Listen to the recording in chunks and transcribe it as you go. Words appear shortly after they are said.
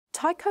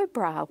Tycho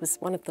Brahe was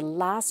one of the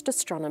last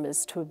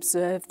astronomers to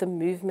observe the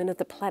movement of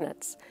the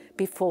planets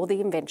before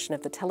the invention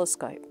of the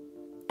telescope.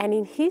 And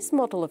in his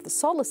model of the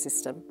solar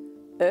system,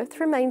 Earth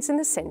remains in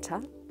the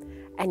centre,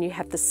 and you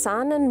have the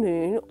Sun and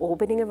Moon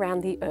orbiting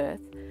around the Earth,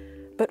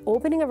 but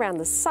orbiting around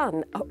the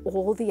Sun are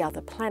all the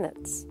other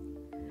planets.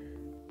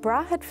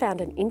 Brahe had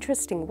found an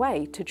interesting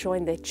way to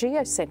join their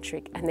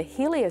geocentric and the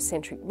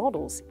heliocentric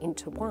models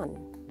into one.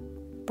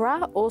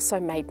 Brahe also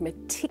made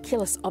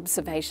meticulous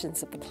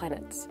observations of the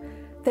planets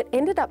that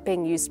ended up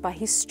being used by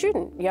his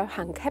student,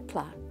 Johannes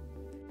Kepler.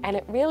 And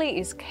it really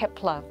is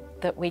Kepler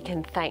that we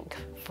can thank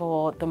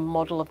for the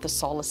model of the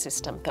solar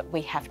system that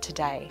we have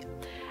today.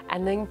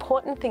 And the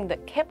important thing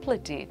that Kepler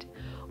did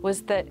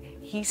was that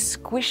he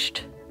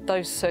squished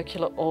those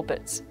circular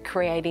orbits,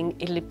 creating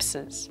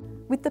ellipses.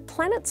 With the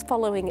planets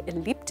following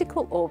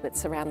elliptical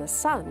orbits around the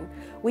Sun,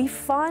 we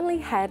finally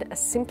had a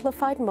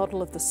simplified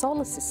model of the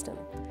solar system